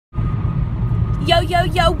Yo, yo,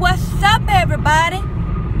 yo, what's up, everybody?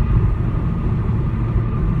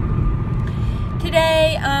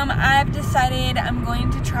 Today, I've decided I'm going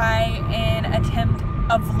to try and attempt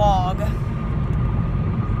a vlog.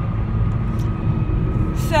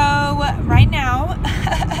 So, right now,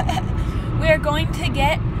 we are going to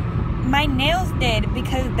get my nails did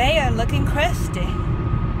because they are looking crusty.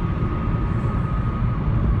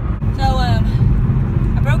 So,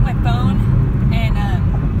 I broke my phone, and,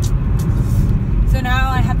 so now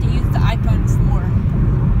I have to use the iPhone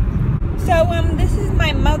 4. So, this is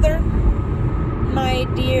my mother, my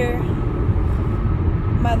dear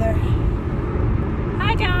mother.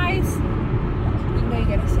 Hi, guys. You know you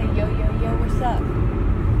gotta say, yo, yo, yo, what's up?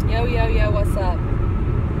 Yo, yo, yo, what's up?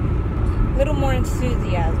 A little more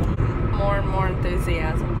enthusiasm. More and more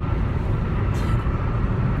enthusiasm.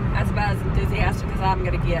 That's about as enthusiastic as I'm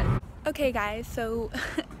gonna get. Okay, guys, so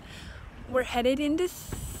we're headed into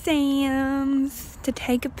Sam's to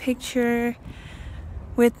take a picture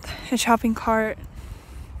with a shopping cart.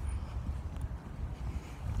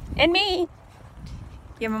 And me.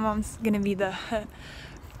 Yeah, my mom's gonna be the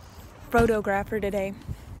photographer today.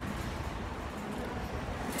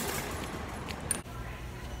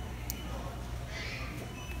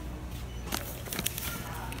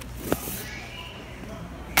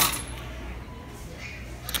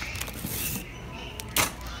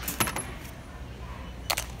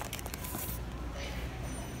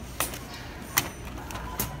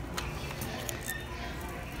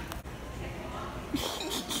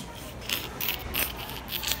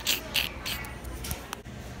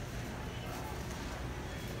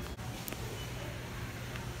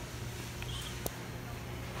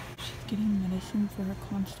 Getting medicine for her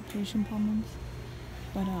constipation problems,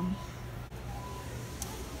 but I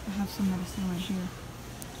have some medicine right here.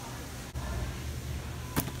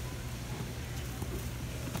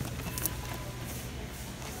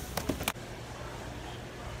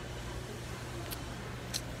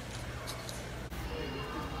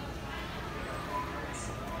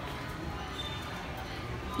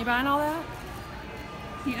 You buying all that?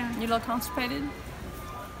 Yeah. You look constipated?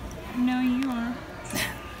 No, you are.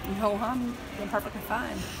 No, I'm perfectly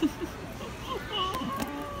fine.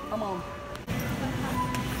 Come on.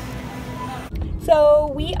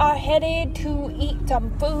 So we are headed to eat some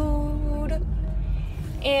food,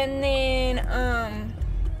 and then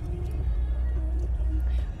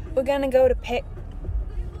we're gonna go to pet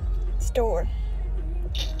store.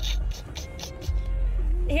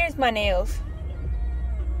 Here's my nails.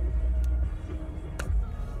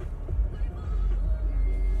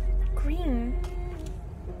 Green.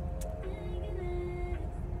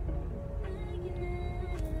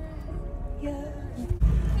 Yeah.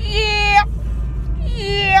 Yeah.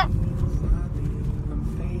 Yeah.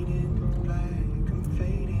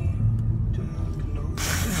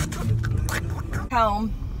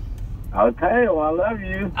 Home. Okay, well, I love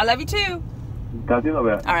you. I love you too. Talk to you in a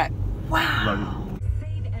little bit. All right. Wow. Love you.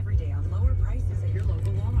 Save every day on lower prices at your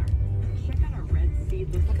local Walmart. Check out our red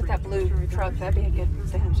seedless. Look at that blue truck. That'd be a good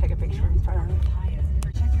thing to take a picture in front of it.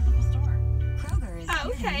 Check your local store. Kroger is Oh,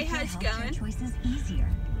 okay. How's it going? choices easier.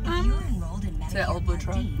 If you're enrolled in that old blue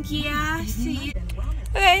truck? Yeah, I see.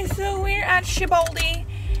 Okay, so we're at Chibaldi,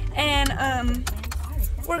 and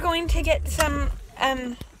we're going to get some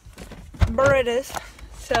burritos.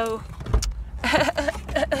 So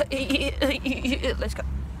let's go.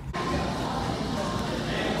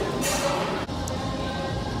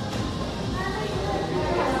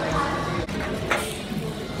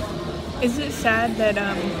 Is it sad that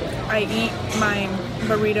I eat my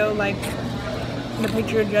burrito like the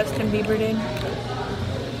picture Justin Bieber did?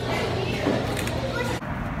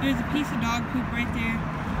 There's a piece of dog poop right there.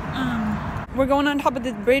 We're going on top of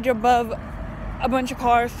this bridge above a bunch of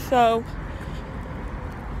cars, so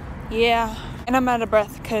yeah. And I'm out of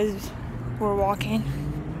breath because we're walking.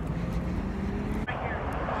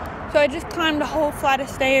 So I just climbed a whole flight of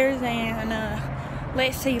stairs, and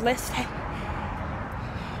let's see.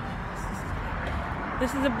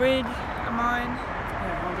 This is the bridge I'm on.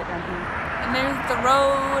 Yeah, I'll get down here. And there's the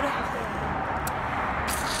road.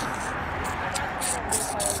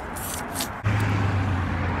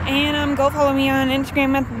 And go follow me on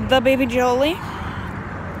Instagram at baby.jolie.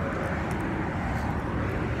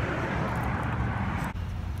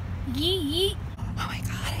 Yeet. Oh my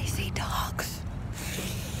god, I see dogs.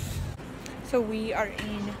 So we are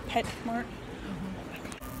in PetSmart.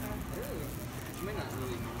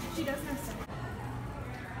 She does have some.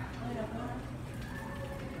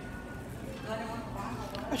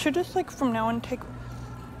 I should just like from now on take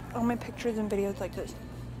all my pictures and videos like this.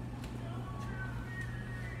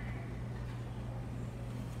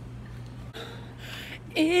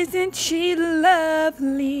 Isn't she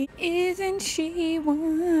lovely? Isn't she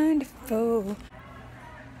wonderful?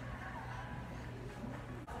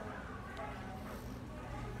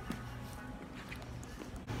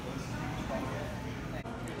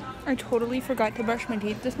 I totally forgot to brush my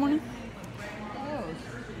teeth this morning. Oh.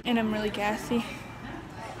 And I'm really gassy.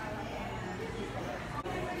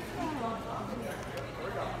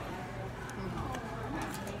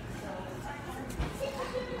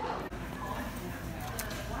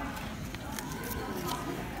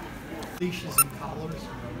 Leashes and collars.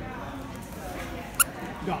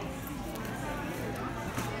 Go.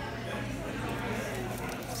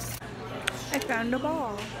 I found a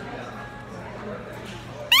ball.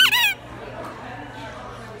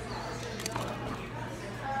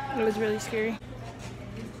 It was really scary.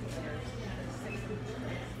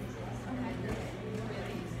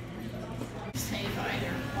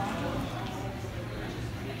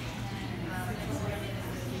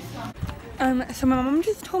 So my mom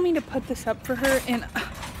just told me to put this up for her, and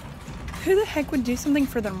who the heck would do something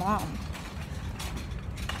for their mom?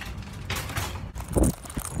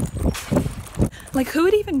 Like, who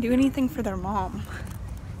would even do anything for their mom?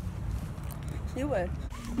 You would.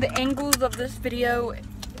 The angles of this video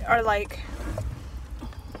are like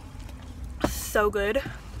so good.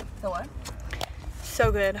 So what?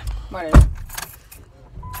 So good. What is?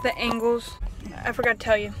 The angles, I forgot to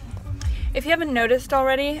tell you. If you haven't noticed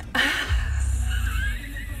already,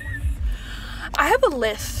 I have a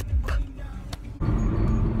lisp.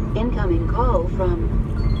 Incoming call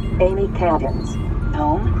from Amy Caddens.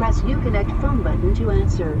 Home, press Uconnect phone button to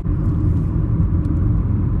answer.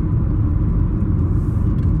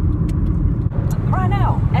 Right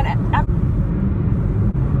now. And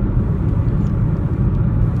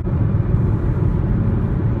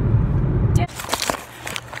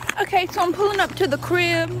Okay, so I'm pulling up to the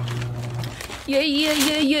crib. Yeah,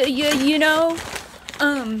 you know.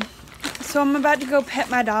 So I'm about to go pet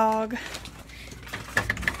my dog.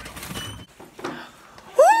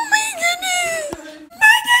 Oh my goodness!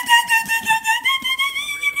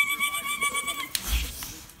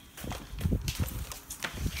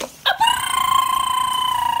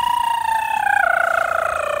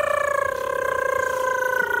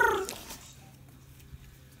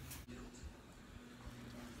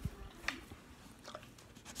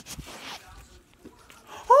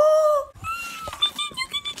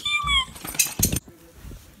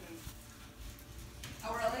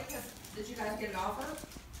 oh, really? Did you guys get an offer?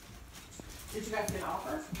 Did you guys get an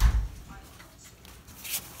offer?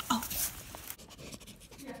 Oh.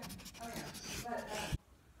 Yeah. Oh, yeah. But,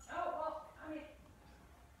 oh, well, I mean,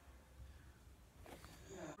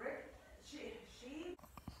 you know, Rick, she,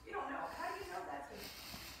 you don't know. How do you know that's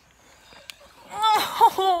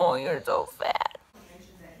gonna Oh, you're so fat.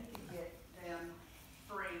 mention that he can get them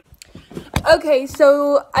free? Okay,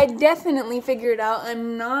 so I definitely figured out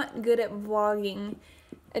I'm not good at vlogging,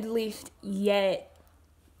 at least yet,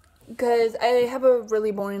 because I have a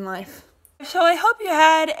really boring life. So I hope you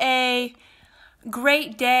had a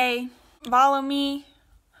great day. Follow me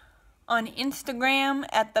on Instagram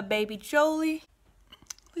at the baby.jolie.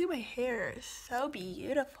 Look at my hair, it's so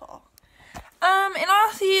beautiful. And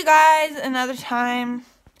I'll see you guys another time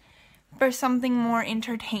for something more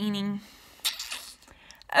entertaining.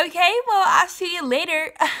 Okay, well, I'll see you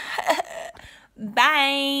later.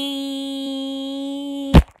 Bye.